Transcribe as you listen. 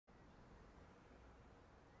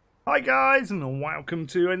Hi guys, and welcome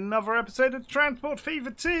to another episode of Transport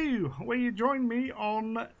Fever 2, where you join me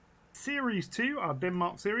on Series 2, our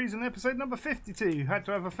Denmark series, and episode number 52. Had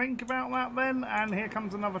to have a think about that then, and here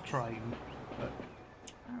comes another train. But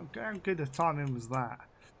how good a timing was that?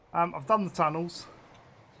 I've done the tunnels.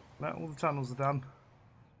 All the tunnels are done.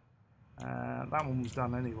 That one was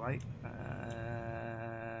done anyway.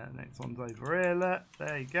 Next one's over here, look.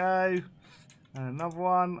 There you go. And another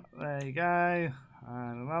one. There you go.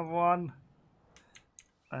 And another one.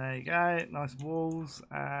 There you go. Nice walls.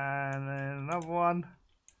 And then another one.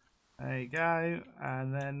 There you go.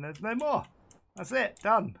 And then there's no more. That's it.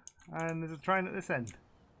 Done. And there's a train at this end.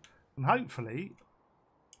 And hopefully,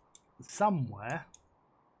 somewhere,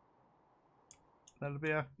 there'll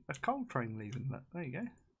be a coal train leaving. There you go.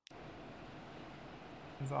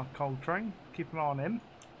 There's our coal train. Keep an eye on him.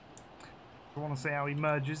 I want to see how he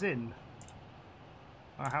merges in.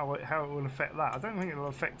 How it will affect that. I don't think it will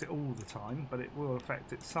affect it all the time, but it will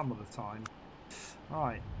affect it some of the time.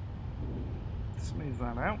 Right. Smooth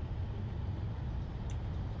that out.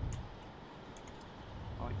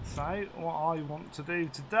 Like so. What I want to do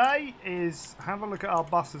today is have a look at our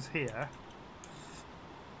buses here.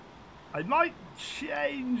 I might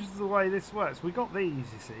change the way this works. We got these,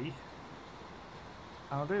 you see.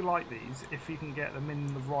 And I do like these if you can get them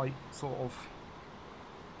in the right sort of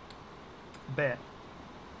bit.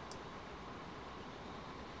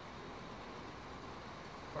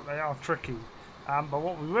 But they are tricky. But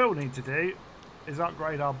what we will need to do is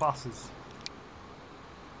upgrade our buses.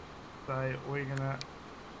 So we're going to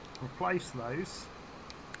replace those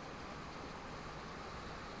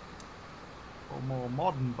for more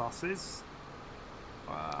modern buses.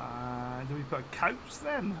 Do we put a coach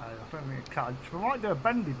then? No, I don't think a coach. We might do a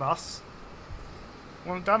bendy bus. We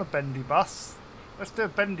haven't done a bendy bus. Let's do a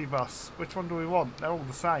bendy bus. Which one do we want? They're all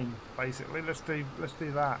the same, basically. Let's do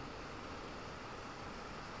that.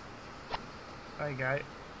 There you go.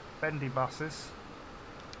 Bendy buses.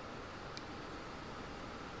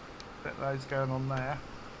 Get those going on there.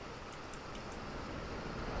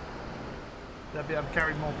 They'll be able to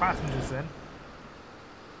carry more passengers then.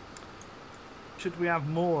 Should we have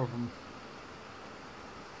more of them?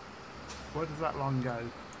 Where does that line go?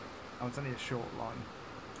 Oh, it's only a short line.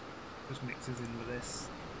 Just mixes in with this.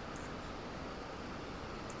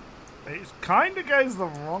 It kind of goes the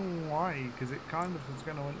wrong way because it kind of is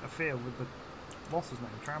going to interfere with the what's his name,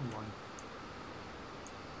 tram line.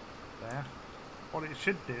 There. What it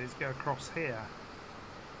should do is go across here.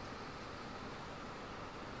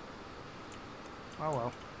 Oh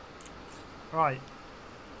well. Right.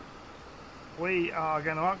 We are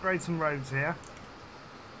going to upgrade some roads here.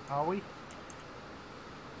 Are we?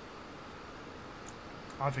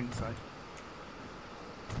 I think so.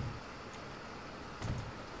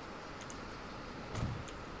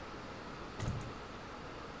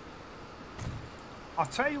 I'll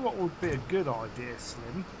tell you what would be a good idea,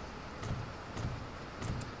 Slim,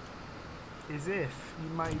 is if you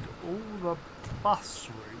made all the bus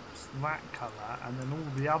routes that colour and then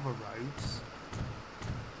all the other roads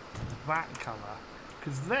that colour.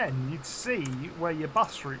 Because then you'd see where your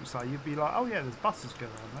bus routes are. You'd be like, oh yeah, there's buses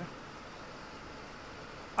going around there.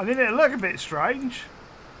 I mean, it'll look a bit strange.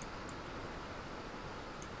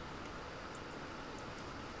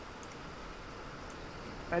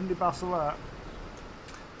 Bendy bus alert.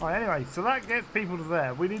 Right, anyway, so that gets people to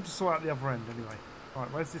there. We need to sort out the other end anyway.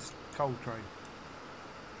 Right, where's this coal train?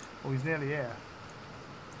 Oh, he's nearly here.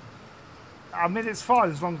 I mean, it's fine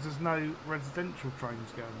as long as there's no residential trains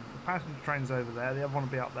going. The passenger train's over there, the other one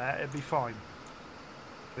will be up there, it'll be fine.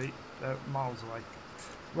 See, they're miles away.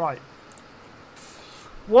 Right.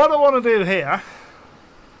 What I want to do here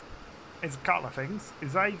is a couple of things.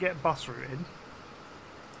 Is A, get bus route in.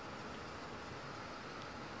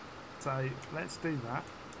 So, let's do that.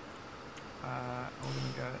 I'm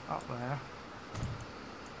going to go up there,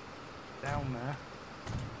 down there,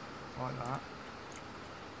 like that.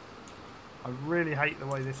 I really hate the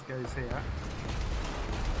way this goes here.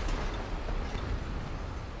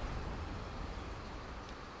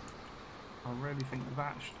 I really think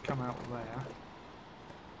that should come out there.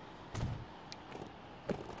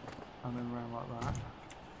 And then round like that.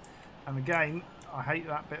 And again, I hate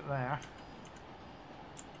that bit there.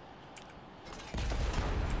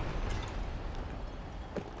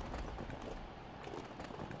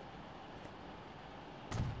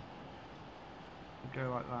 Go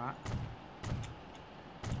like that.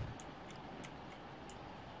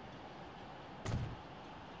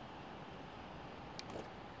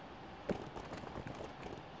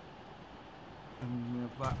 And we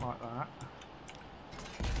have that like that.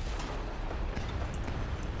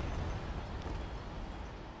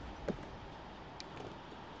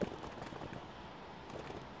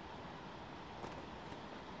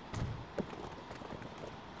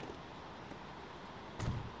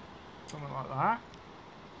 that.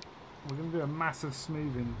 We're going to do a massive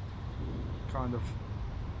smoothing kind of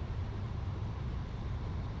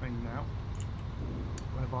thing now,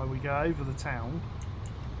 whereby we go over the town.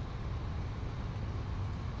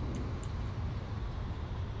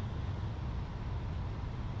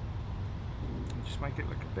 And just make it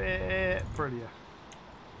look a bit prettier.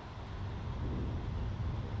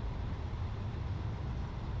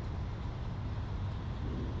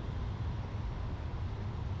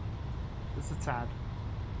 Just a tad.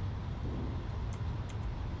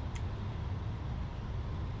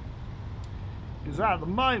 Because at the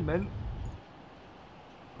moment,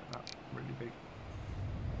 that's really big.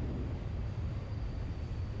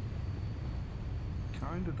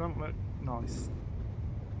 Kind of don't look nice.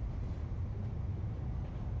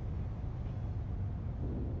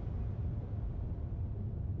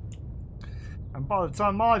 And by the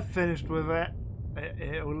time I've finished with it,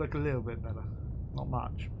 it'll look a little bit better. Not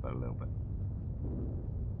much, but a little bit.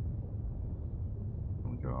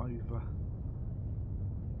 We'll go over.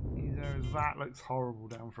 That looks horrible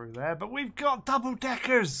down through there, but we've got double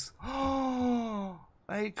deckers. Oh,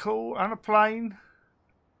 they cool, and a plane,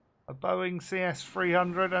 a Boeing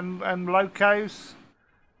CS-300, and locos,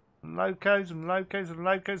 and locos, and locos, and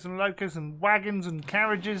locos, and locos, and wagons and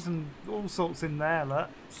carriages and all sorts in there. Look,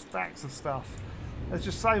 stacks of stuff. There's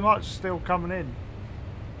just so much still coming in.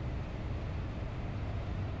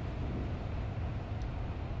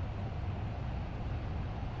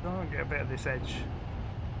 Try and get a bit of this edge.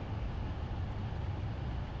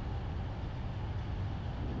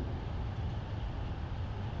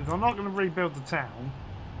 Because I'm not going to rebuild the town.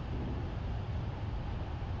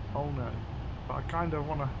 Oh no. But I kind of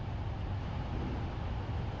want to...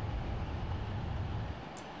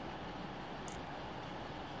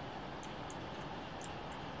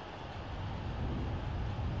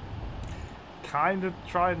 kind of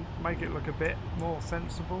try and make it look a bit more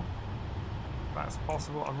sensible. If that's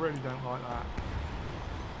possible. I really don't like that.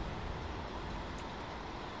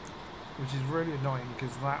 Which is really annoying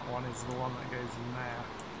because that one is the one that goes in there.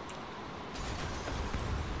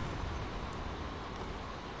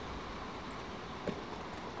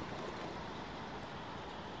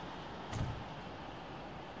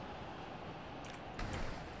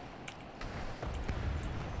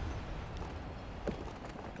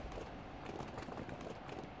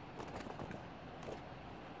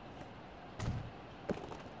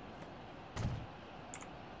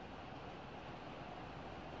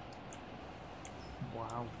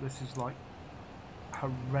 Wow, this is like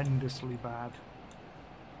horrendously bad.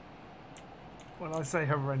 When I say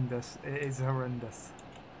horrendous, it is horrendous.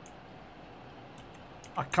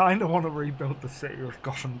 I kind of want to rebuild the city of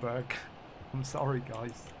Gothenburg. I'm sorry,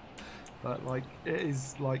 guys, but like it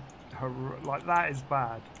is like that is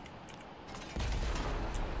bad.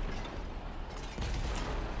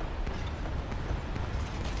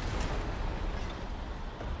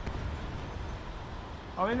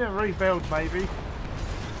 I'm in a rebuild, maybe.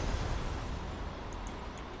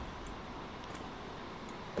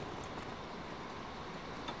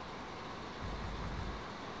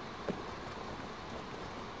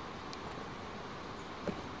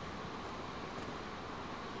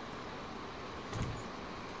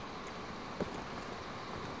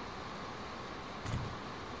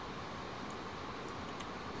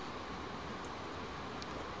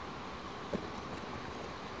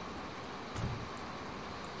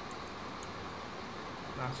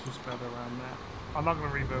 That's just better around there. I'm not going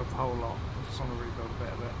to rebuild the whole lot. I just want to rebuild a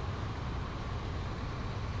bit of it.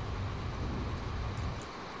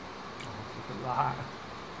 Oh, look at that.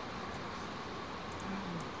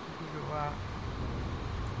 Look at that.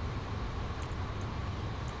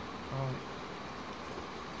 Right.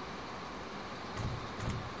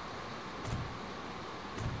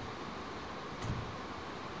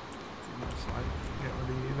 So looks like get rid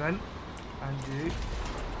of you then. And you.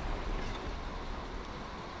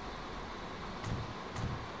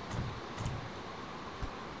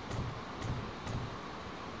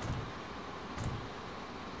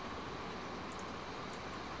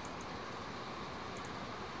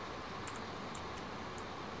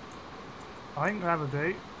 I think that'll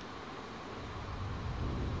do.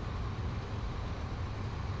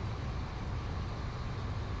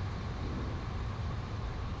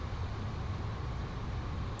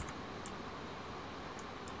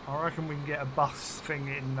 I reckon we can get a bus thing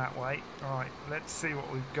in that way. Alright, let's see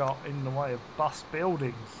what we've got in the way of bus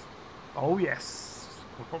buildings. Oh yes,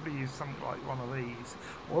 we'll probably use something like one of these.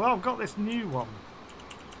 Although I've got this new one,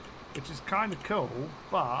 which is kind of cool,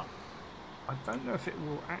 but I don't know if it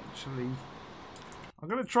will actually... I'm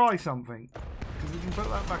going to try something, because we can put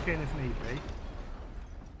that back in if need be.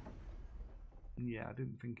 Yeah, I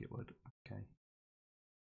didn't think it would. Okay.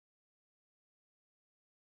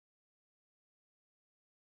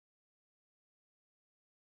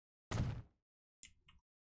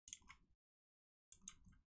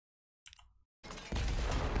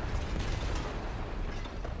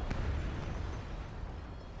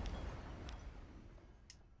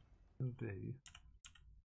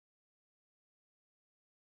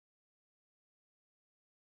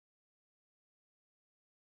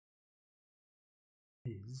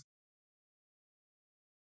 Do is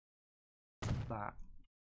that.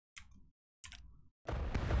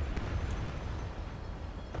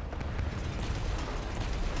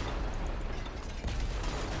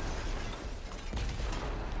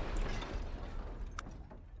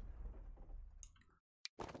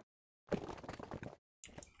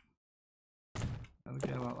 There we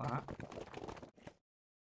go, like that.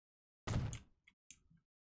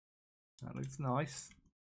 That looks nice.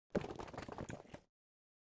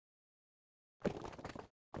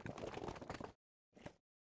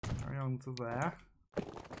 Carry on to there.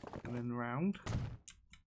 And then round.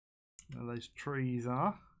 Where those trees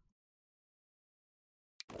are.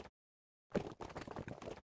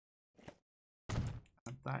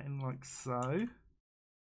 Add that in like so.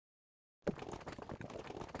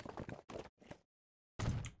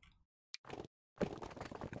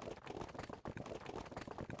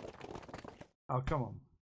 Oh, come on.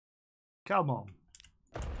 Come on.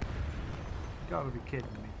 You gotta be kidding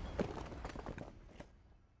me.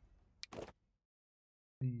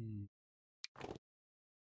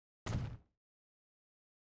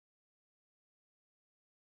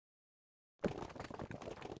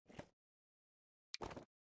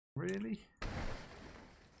 Really?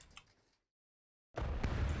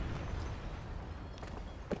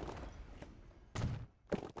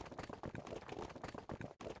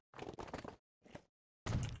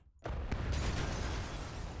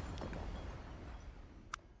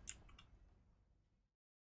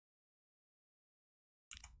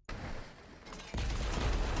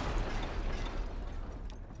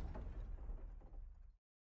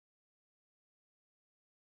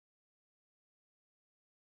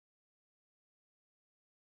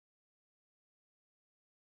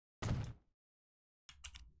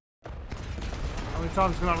 How many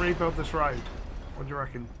times can I rebuild this road? What do you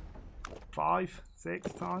reckon? 5,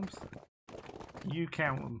 6 times? You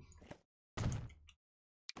count them.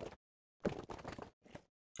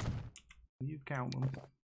 You count them.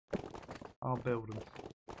 I'll build them.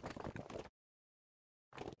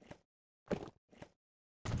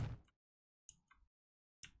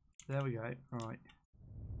 There we go. Right.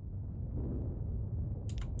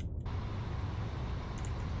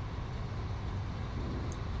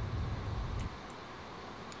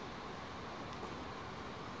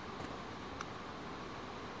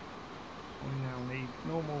 We now need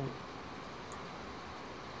normal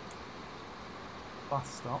bus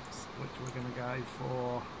stops, which we're going to go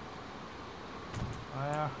for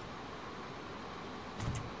there,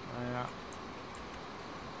 there,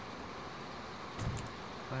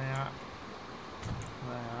 there,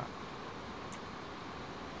 there.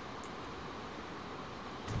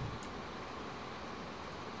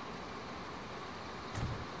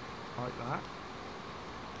 Like that.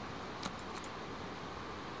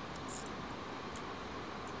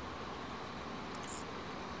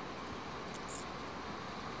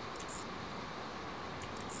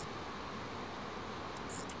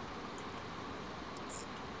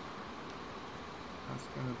 That's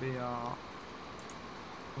going to be our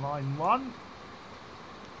line 1.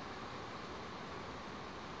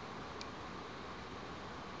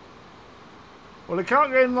 Well, it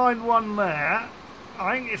can't go in line 1 there.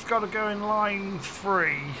 I think it's got to go in line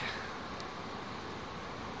 3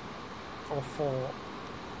 or 4.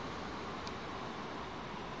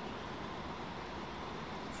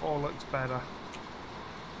 4 looks better.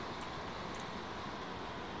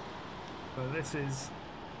 So this is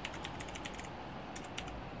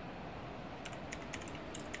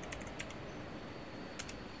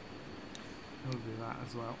we'll do that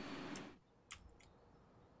as well.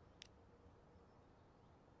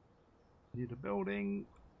 Need a building,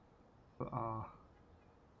 but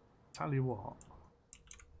tell you what,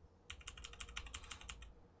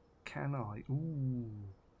 can I? Ooh,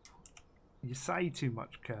 you say too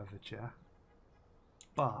much curvature,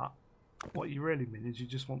 but what you really mean is you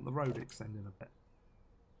just want the road extending a bit.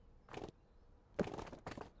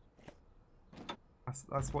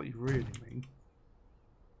 That's what you really mean,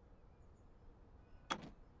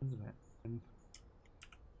 isn't it? And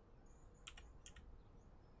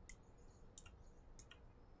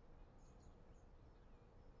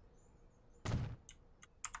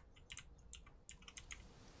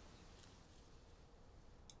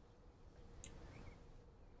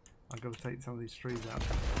I've got to take some of these trees out.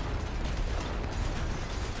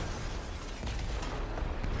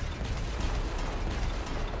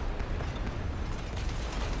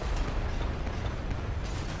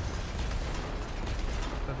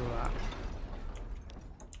 Look at that.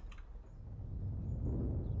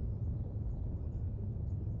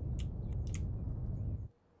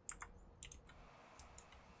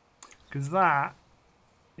 Because that,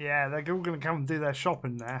 yeah, they're all going to come and do their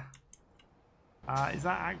shopping there. Is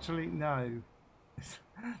that actually, no.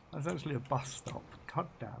 That's actually a bus stop. God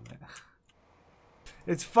damn it.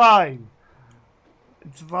 It's fine.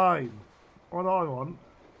 It's fine. What I want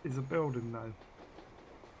is a building though.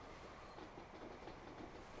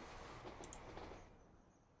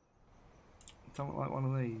 Something like one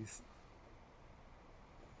of these.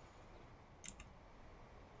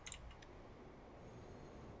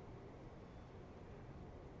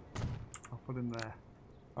 I'll put him there.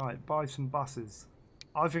 Alright, buy some buses.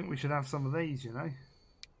 I think we should have some of these, you know.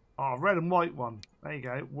 Oh, red and white one. There you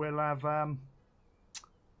go. We'll have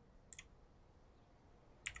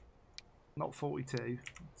not 42.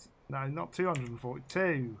 No, not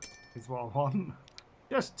 242 is what I want.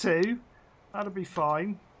 Just 2. That'll be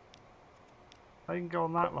fine. They can go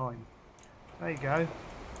on that line. There you go.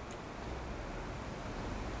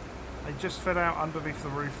 They just fit out underneath the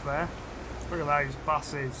roof there. Look at those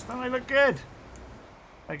buses. Don't they look good?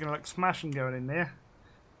 They're going to look smashing going in there.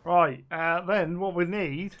 Right, then what we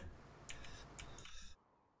need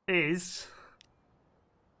is...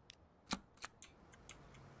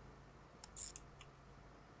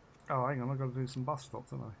 Oh, hang on, I've got to do some bus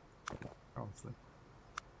stops, haven't I? Obviously.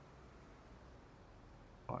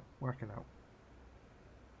 Right, work it out.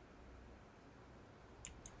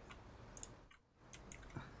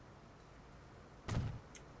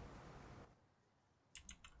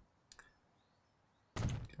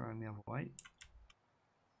 Go around the other way.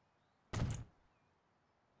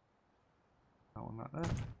 That one right there.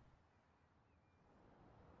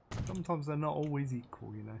 Sometimes they're not always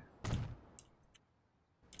equal, you know.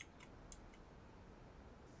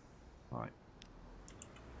 Right.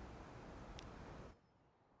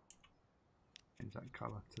 Change that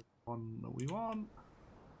colour to the one that we want.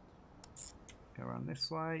 Go around this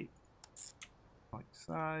way. Like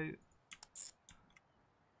so.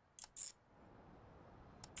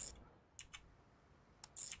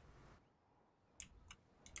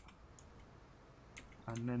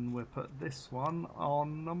 And then we'll put this one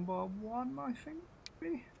on number 1, I think.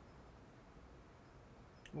 Maybe.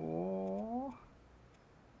 Or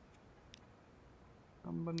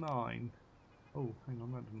number 9. Oh, hang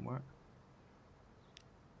on, that didn't work.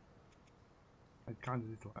 I kind of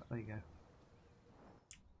did that. There you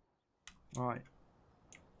go. Right.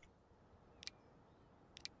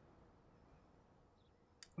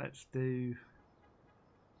 Let's do...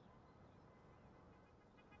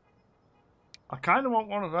 I kind of want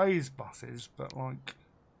one of those buses, but like...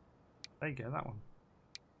 There you go, that one.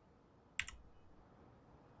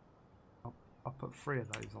 I'll put 3 of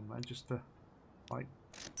those on there just to like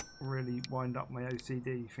really wind up my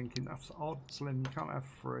OCD, thinking that's odd, Slim, you can't have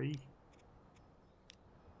 3.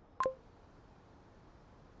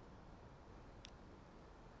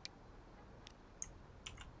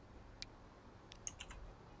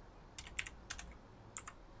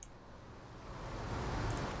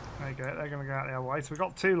 There you go, they're going to go out the other way. So we've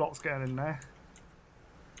got 2 lots going in there.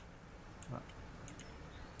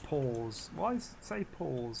 Pause. Why does it say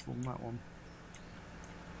pause on that one?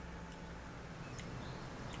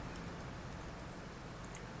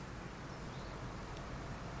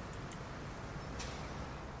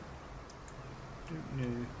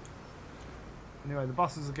 No. Anyway, the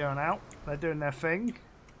buses are going out. They're doing their thing.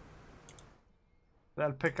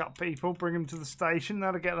 They'll pick up people, bring them to the station.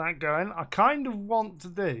 That'll get that going. I kind of want to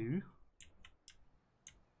do...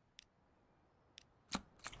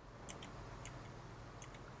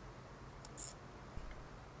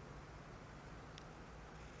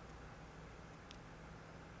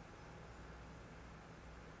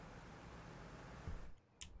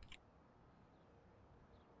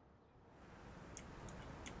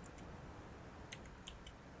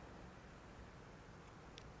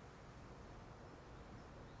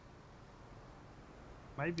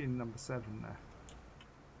 Maybe in number 7 there.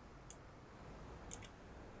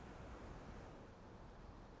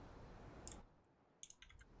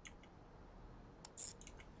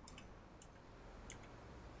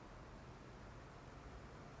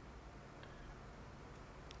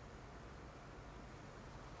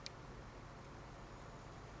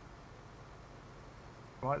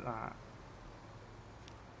 Like that.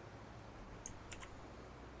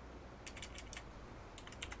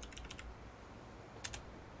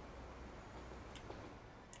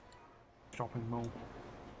 shopping mall.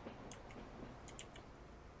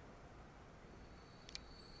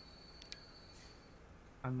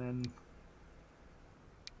 And then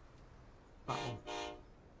that one.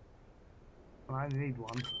 And I only need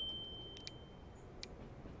one.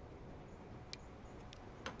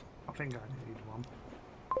 I think I only need one.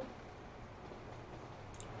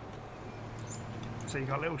 So you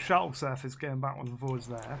got little shuttle surfers going backwards and forwards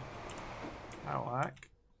there. That'll work.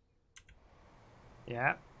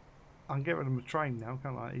 Yeah. I can get rid of the train now,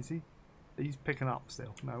 can't I? Easy. He's picking up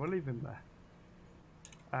still. No, we'll leave him there.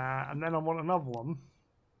 And then I want another one.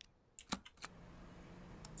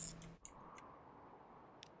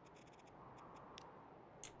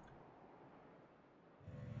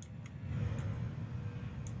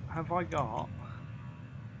 Have I got?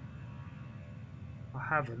 I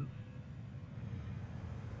haven't.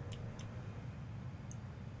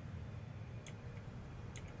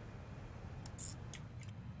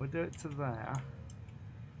 We'll do it to there.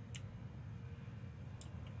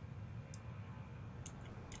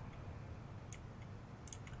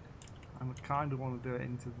 And I kind of want to do it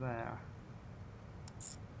into there.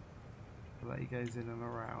 So that he goes in and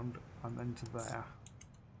around, and then to there.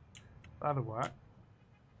 That'll work.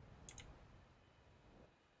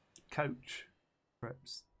 Coach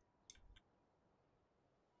trips.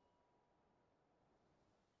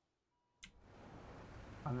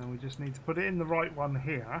 And then we just need to put it in the right one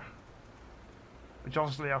here. Which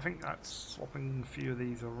obviously I think that's swapping a few of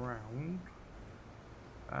these around.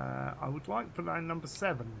 I would like to put that in number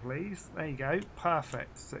 7, please. There you go.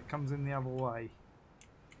 Perfect. So it comes in the other way.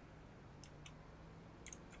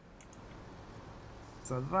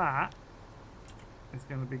 So that is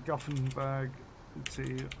going to be Gothenburg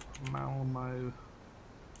to Malmo.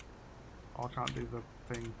 Oh, I can't do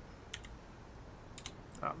the thing.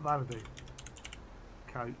 That'll do.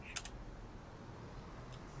 Coach.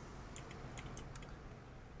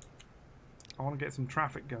 I want to get some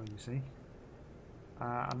traffic going, you see.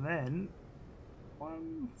 And then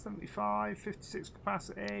 175, 56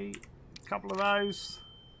 capacity, a couple of those.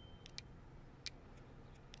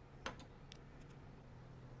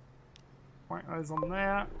 Whack those on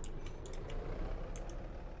there.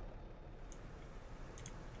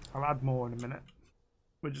 I'll add more in a minute.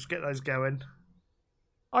 We'll just get those going.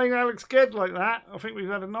 I think that looks good like that. I think we've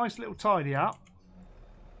had a nice little tidy up.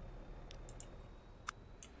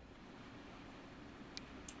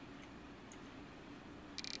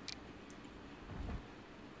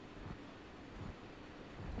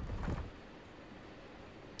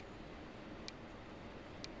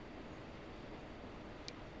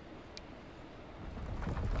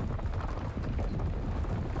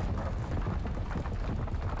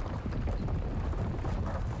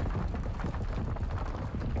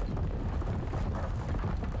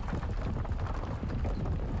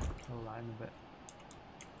 A bit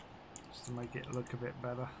just to make it look a bit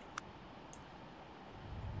better.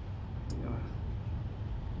 Gonna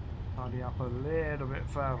tidy up a little bit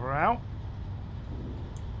further out.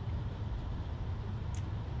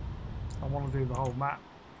 I want to do the whole map.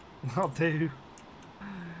 I'll do.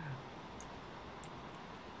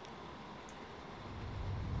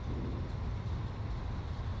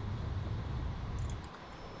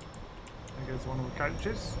 There goes one of the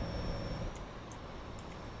coaches.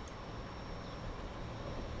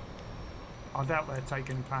 I doubt they're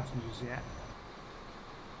taking passengers yet.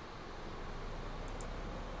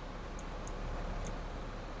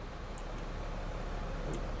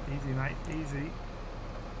 Oh, easy, mate, easy.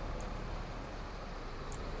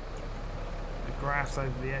 The grass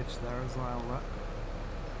over the edge there as well. Look.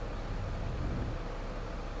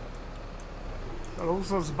 Got all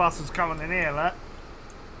sorts of buses coming in here, look.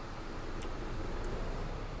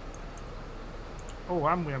 Oh,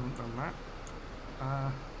 and we haven't done that.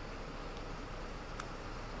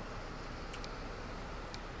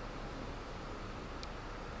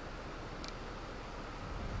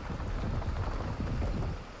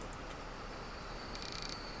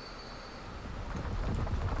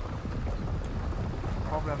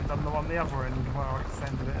 Probably haven't done the one the other end where I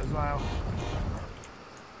extended it as well.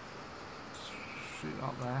 Shoot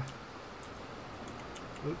up there.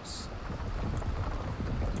 Oops.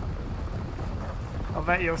 I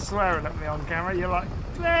bet you're swearing at me on camera. You're like,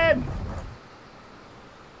 Glenn!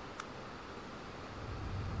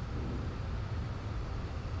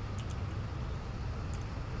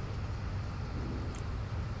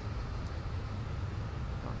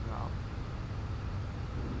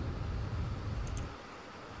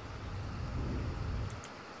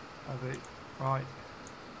 Right,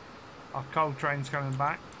 our coal train's coming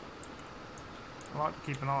back. I like to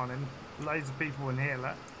keep an eye on him. Loads of people in here.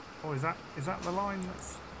 Look. Oh, is that the line?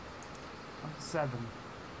 That's Number 7.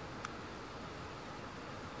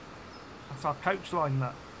 That's our coach line,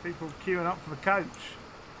 that. People queuing up for the coach.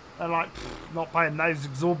 They're like, not paying those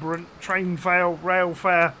exorbitant train fare, rail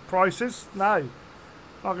fare prices. No.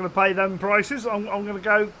 Not going to pay them prices. I'm going to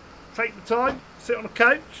go take the time, sit on a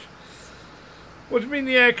coach. What do you mean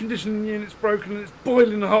the air conditioning unit's broken and it's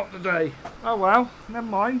boiling hot today? Oh well, never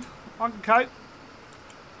mind. I can cope.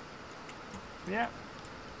 Yeah.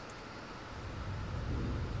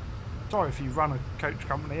 Sorry if you run a coach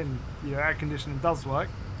company and your air conditioning does work.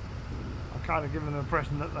 I kind of give an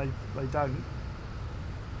impression that they don't.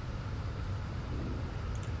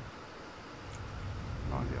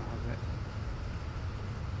 No idea how it.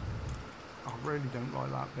 I really don't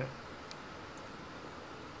like that bit.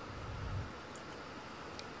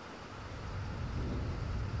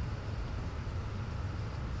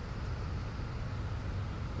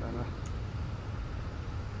 Better.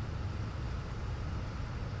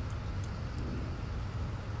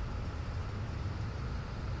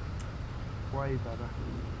 Way better.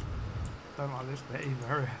 Don't like this bit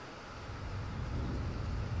either.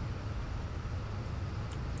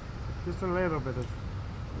 Just a little bit of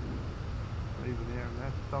even here and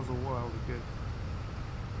there does a world of good.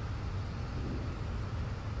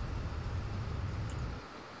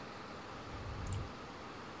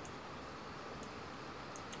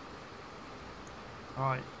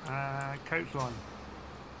 Right, coach line.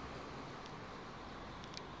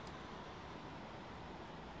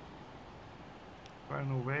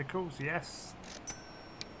 All vehicles, yes.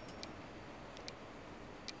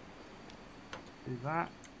 Do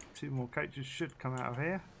that. 2 more coaches should come out of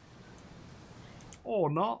here. Or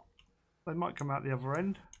not. They might come out the other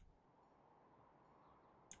end.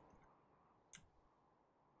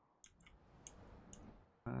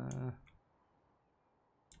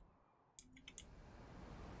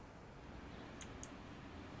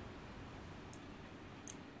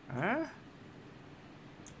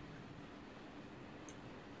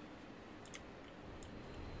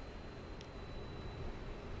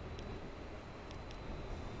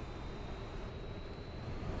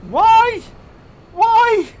 Why?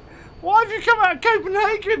 Why? Why have you come out of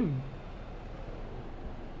Copenhagen?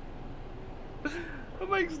 That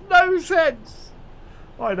makes no sense.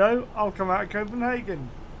 I know, I'll come out of Copenhagen.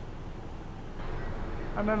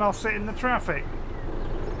 And then I'll sit in the traffic.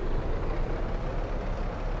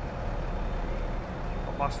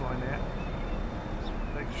 Got a bus line here.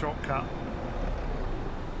 Big shortcut.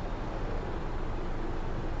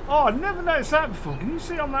 Oh, I never noticed that before. Can you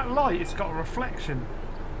see on that light it's got a reflection?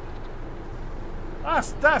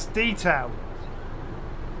 That's detail.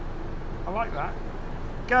 I like that.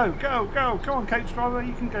 Go, go, go. Come on, coach driver.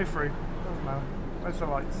 You can go through. Doesn't matter. Where's the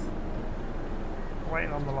lights?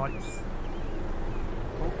 Waiting on the lights.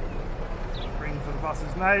 Oh. Green for the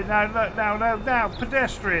buses. No, no, look, no.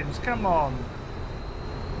 Pedestrians, come on.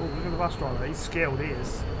 Oh, look at the bus driver. He's skilled, he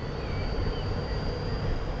is.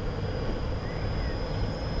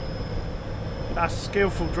 That's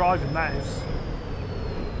skillful driving, that is.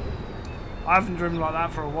 I haven't driven like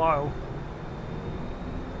that for a while.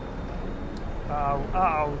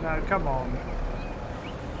 Oh, no, come on.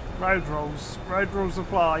 Road rules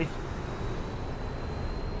apply.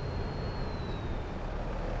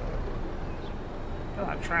 Look at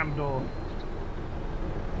that tram door.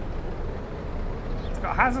 It's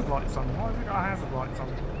got hazard lights on. Why has it got hazard lights on?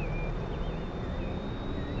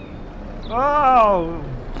 Oh!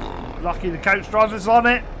 Lucky the coach driver's on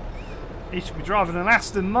it. He should be driving an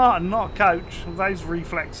Aston Martin, not a coach, with those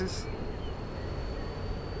reflexes.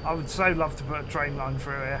 I would so love to put a train line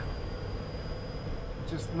through here.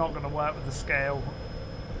 It's just not going to work with the scale.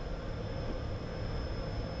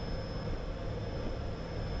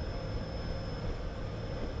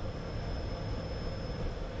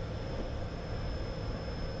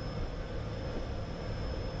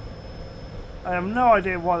 I have no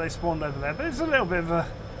idea why they spawned over there, but it's a little bit of a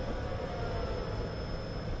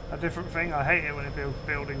different thing. I hate it when it builds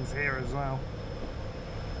buildings here as well.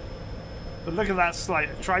 But look at that slate.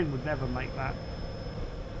 A train would never make that.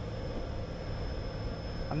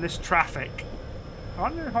 And this traffic. I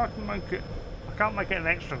wonder if I can make it. I can't make it an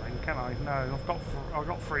extra lane, can I? No, I've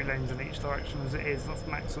got 3 lanes in each direction as it is. That's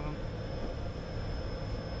maximum.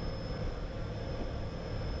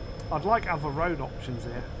 I'd like other road options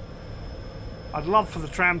here. I'd love for the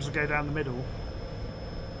trams to go down the middle.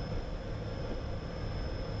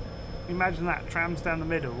 Imagine that, trams down the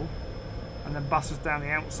middle, and then buses down the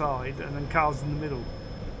outside, and then cars in the middle.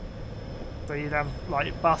 So you'd have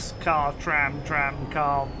like bus, car, tram, tram,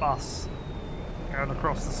 car, bus, going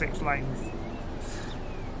across the 6 lanes.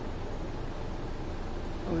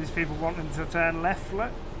 All these people wanting to turn left,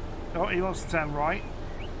 look. Oh, he wants to turn right.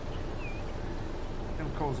 He'll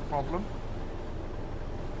cause a problem.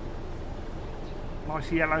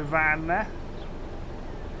 Nice yellow van there.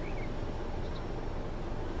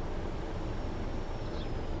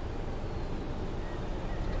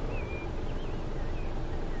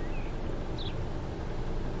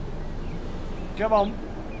 Come on.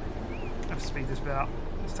 I have to speed this bit up.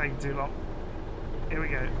 It's taking too long. Here we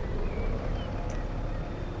go.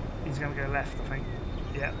 He's going to go left, I think.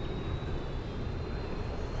 Yep.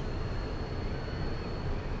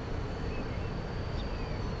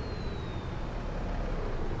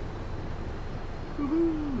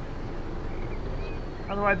 Woohoo!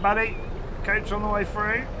 Other way, buddy. Coach on the way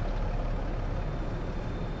through.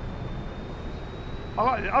 I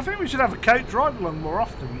like it. I think we should have a coach ride along more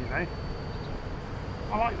often, you know.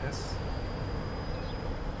 I like this.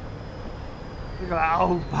 Look at that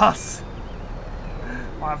old bus.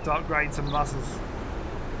 I have to upgrade some buses.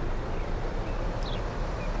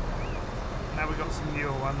 Now we've got some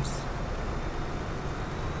newer ones.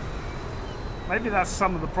 Maybe that's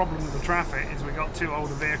some of the problem with the traffic, is we got 2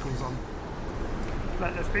 older vehicles on.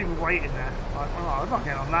 Look, there's people waiting there. Like, oh, I'm not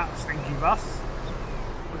getting on that stinky bus.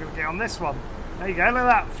 We're going to get on this one. There you go, look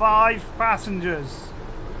at that. 5 passengers.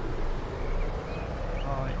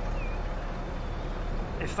 Right.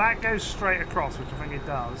 If that goes straight across, which I think it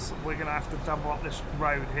does, we're going to have to double up this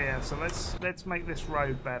road here. So let's make this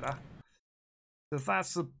road better. So if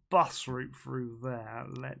that's the bus route through there,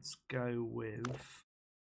 let's go with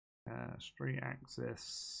street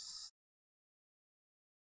access.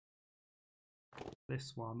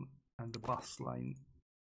 This one and the bus lane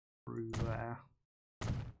through there.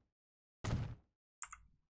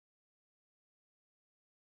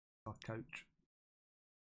 Our coach.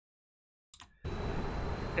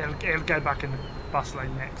 It'll go back in the bus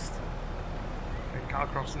lane next. Cut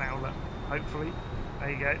across now, look. Hopefully. There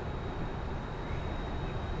you go.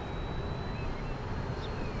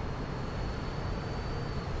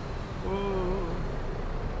 Whoa.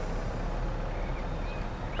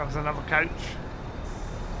 Comes another coach.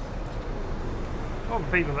 All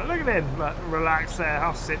the people, look at him. Look, relax there.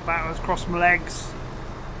 I'll sit back. Let's cross my legs.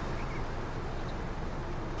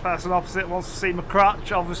 Person opposite wants to see my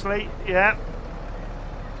crutch, obviously. Yeah.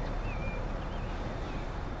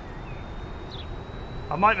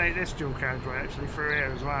 I might make this dual carriageway actually through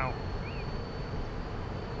here as well.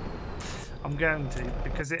 I'm going to,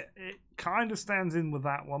 because it kind of stands in with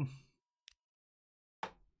that one.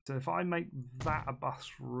 So if I make that a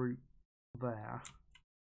bus route there,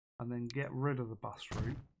 and then get rid of the bus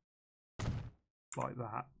route like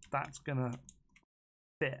that, that's gonna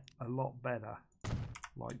fit a lot better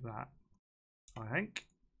like that, I think.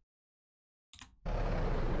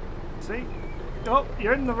 See? Oh,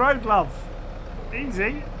 you're in the road, love.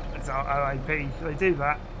 Easy. It's OAP. They do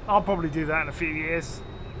that. I'll probably do that in a few years.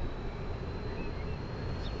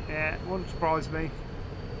 Yeah, it wouldn't surprise me.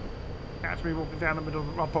 Catch me walking down the middle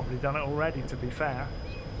of the... I've probably done it already, to be fair.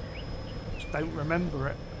 Just don't remember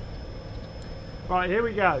it. Right, here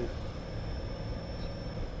we go.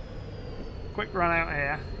 Quick run out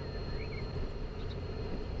here.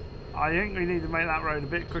 I think we need to make that road a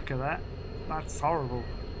bit quicker there. That's horrible.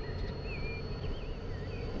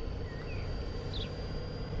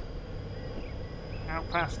 Out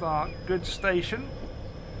past our goods station.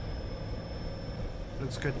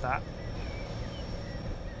 Looks good, that.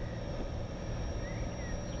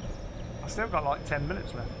 I've still got like 10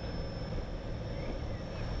 minutes left.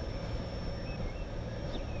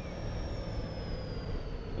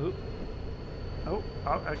 Ooh. Oh,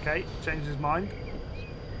 okay. Changed his mind.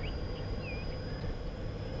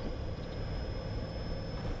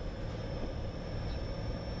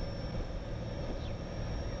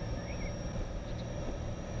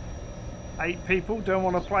 Eight people don't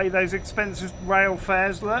want to play those expensive rail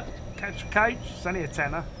fares. Look, catch a coach. It's only a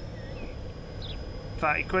tenner.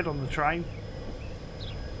 30 quid on the train.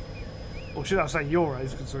 Or should I say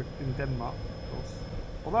euros, because we're in Denmark, of course.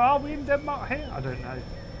 Although, are we in Denmark here? I don't know.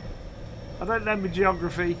 I don't know my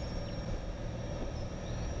geography.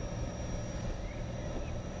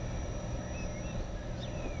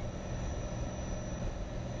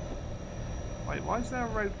 Wait, why is there a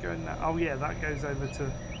road going there? Oh yeah, that goes over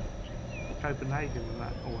to Copenhagen and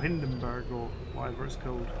that, or Hindenburg, or whatever it's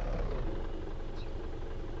called.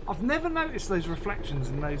 I've never noticed those reflections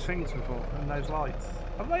in those things before, and those lights.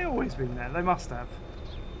 Have they always been there? They must have.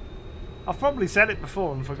 I've probably said it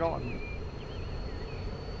before and forgotten.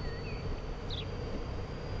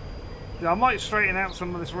 Yeah, I might straighten out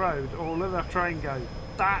some of this road, or let that train go.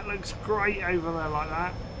 That looks great over there like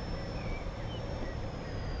that.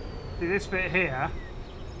 See this bit here?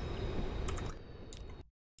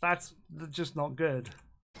 That's just not good.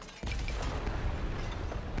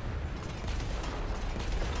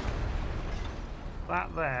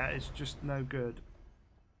 That there is just no good.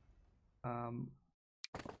 I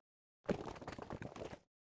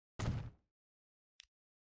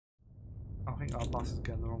think our bus is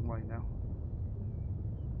going the wrong way now.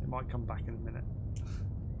 It might come back in a minute.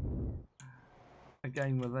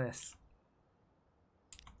 Again with this.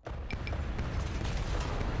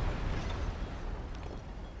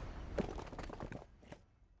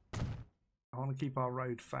 I want to keep our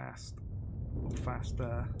road fast. Or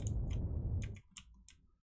faster.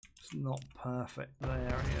 It's not perfect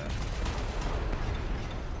there yet.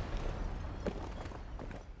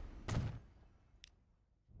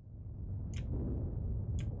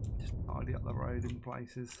 Just tidy up the road in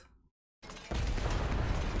places.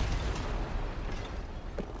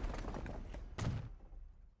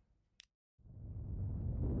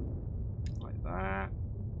 Like that.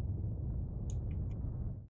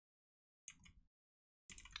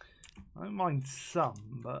 I don't mind some,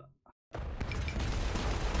 but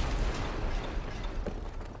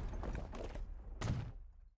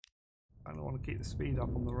I don't want to keep the speed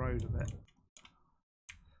up on the road a bit.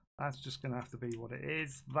 That's just going to have to be what it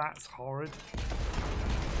is. That's horrid.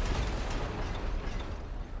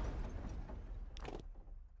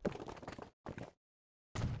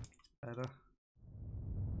 Better.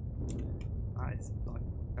 That is like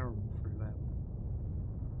terrible through there.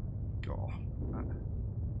 God.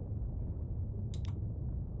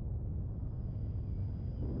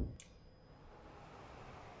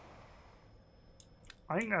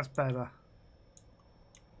 I think that's better.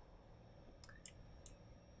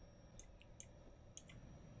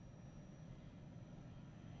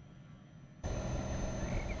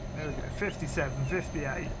 There we go, 57,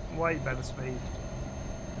 58, way better speed.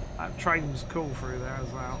 That train was cool through there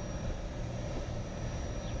as well.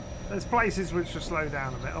 There's places which just slow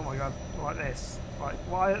down a bit. Oh my god, like this. Like,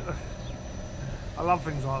 why? I love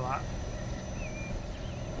things like that.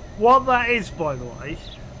 What that is, by the way,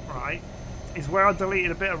 right, is where I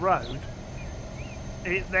deleted a bit of road.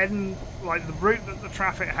 It then, like, the route that the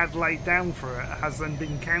traffic had laid down for it has then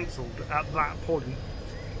been cancelled at that point.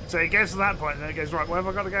 So it gets to that point and then it goes, right, where have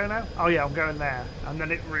I got to go now? Oh yeah, I'm going there. And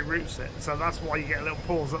then it reroutes it. So that's why you get a little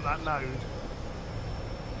pause at that node.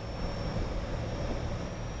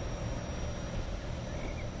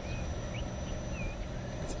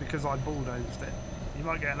 It's because I bulldozed it. You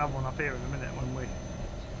might get another one up here in a minute when we...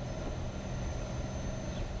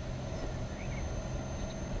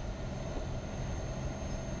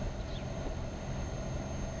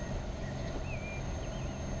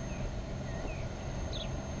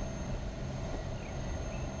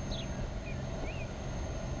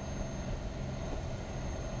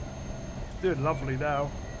 Doing lovely now.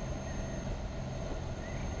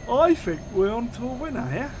 I think we're on to a winner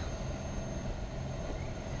here.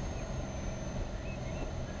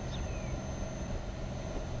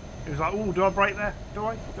 It was like, oh, do I brake there? Do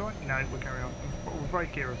I? Do I? No, we'll carry on. We'll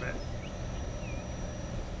brake here a bit.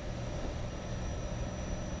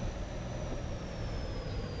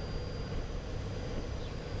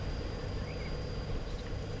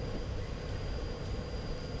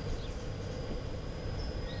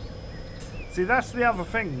 See, that's the other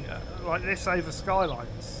thing, like this over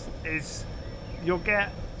Skylines, is you'll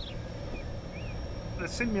get the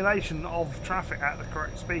simulation of traffic at the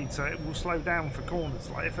correct speed, so it will slow down for corners.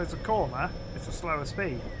 Like if there's a corner, it's a slower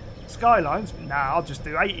speed. Skylines, nah, I'll just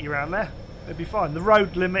do 80 around there. It'll be fine. The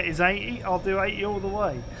road limit is 80, I'll do 80 all the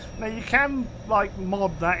way. Now you can like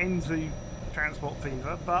mod that into Transport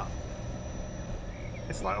Fever, but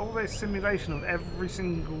it's like all this simulation of every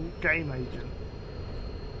single game agent.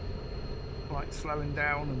 Like slowing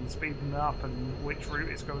down and speeding up and which route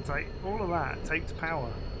it's going to take. All of that takes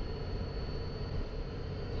power.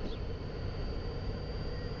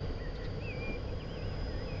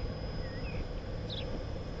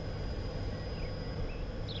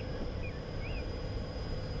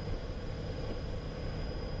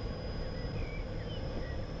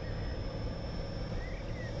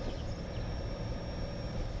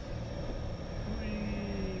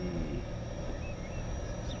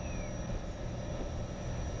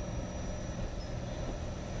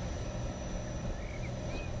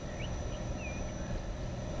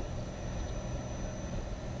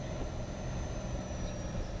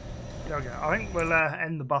 There we go. I think we'll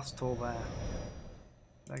end the bus tour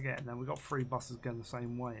there. Again, then we've got 3 buses going the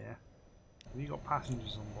same way here. Have you got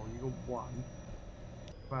passengers on board? You've got 1.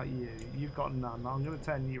 What about you? You've got none. I'm going to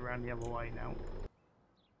turn you around the other way now.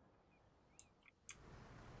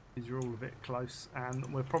 These are all a bit close,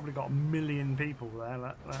 and we've probably got 1 million people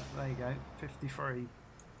there. There you go, 53.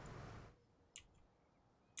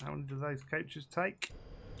 How many do those coaches take?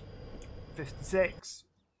 56.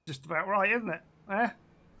 Just about right, isn't it? Eh?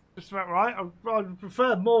 Just about right. I'd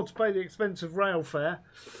prefer more to pay the expensive rail fare.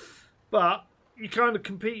 But you're kind of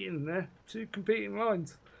competing there. Two competing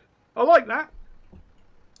lines. I like that.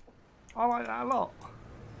 I like that a lot.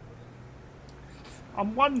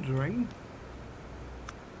 I'm wondering...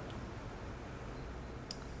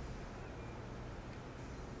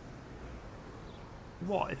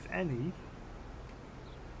 what, if any...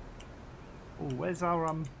 oh, where's our,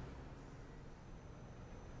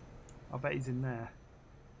 I bet he's in there.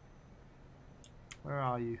 Where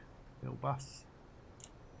are you, little bus?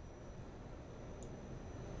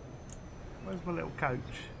 Where's my little coach?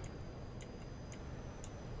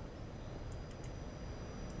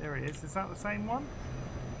 There he is. Is that the same one?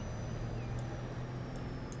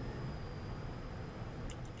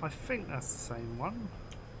 I think that's the same one.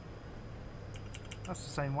 That's the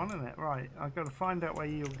same one, isn't it? Right, I've got to find out where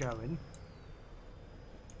you're going.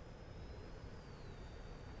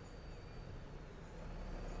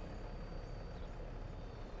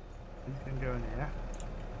 He's going to go in here.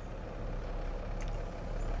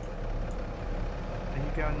 Are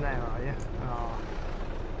you going there, are you? Oh.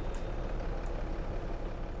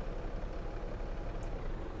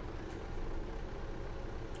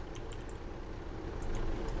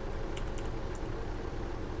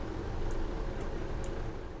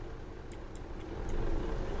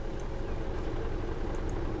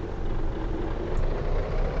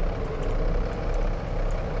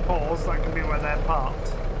 Pause, that can be where they're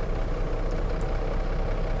parked.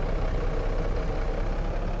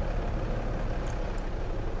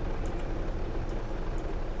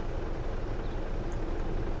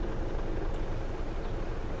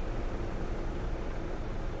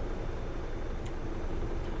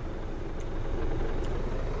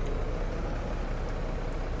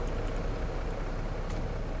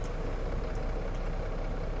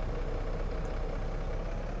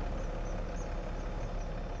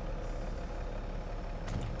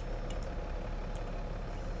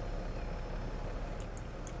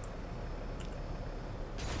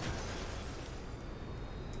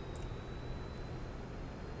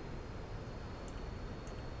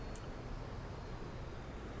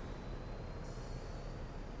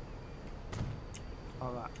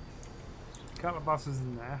 Like that. A couple of buses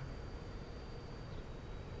in there.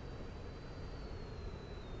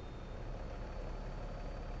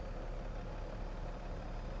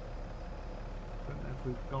 Don't know if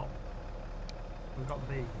we've got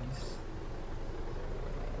these.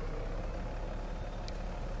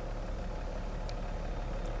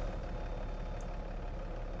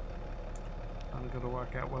 And I've got to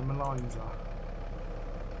work out where my lines are.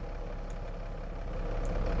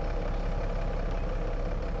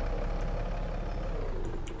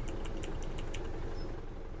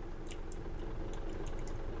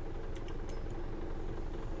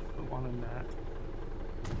 In there.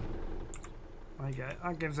 There you go.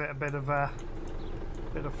 That gives it a bit of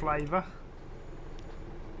flavour.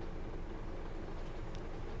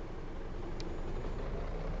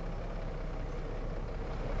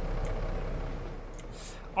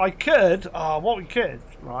 I could. Oh, what we could,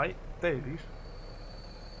 right, do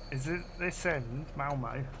is at this end,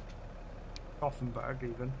 Malmo, Gothenburg,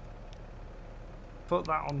 even put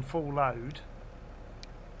that on full load.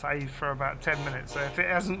 Say for about 10 minutes, so if it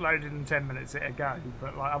hasn't loaded in 10 minutes it'll go,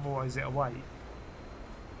 but like otherwise it'll wait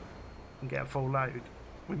and get a full load.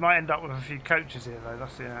 We might end up with a few coaches here though.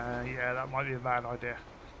 That's yeah, that might be a bad idea.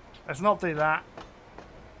 Let's not do that.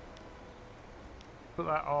 Put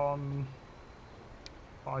that on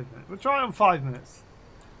 5 minutes. We'll try it on 5 minutes.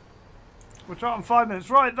 We'll try it on 5 minutes.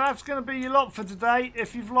 Right, that's going to be your lot for today.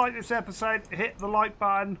 If you've liked this episode, hit the like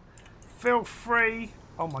button. Feel free.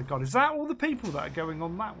 Oh my god, is that all the people that are going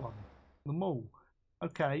on that one? The mall.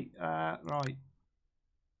 Okay, right.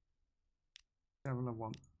 Have another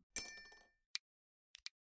one.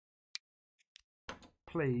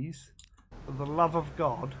 Please, for the love of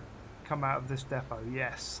God, come out of this depot.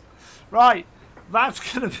 Yes. Right,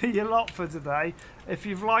 that's going to be your lot for today. If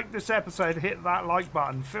you've liked this episode, hit that like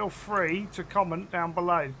button. Feel free to comment down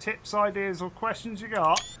below. Tips, ideas, or questions you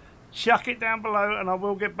got. Chuck it down below and I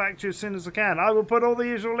will get back to you as soon as I can. I will put all the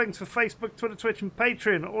usual links for Facebook, Twitter, Twitch and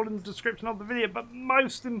Patreon all in the description of the video. But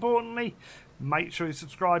most importantly, make sure you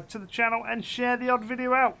subscribe to the channel and share the odd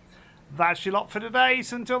video out. That's your lot for today.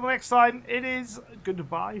 So until the next time, it is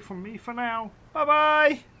goodbye from me for now.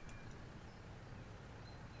 Bye-bye.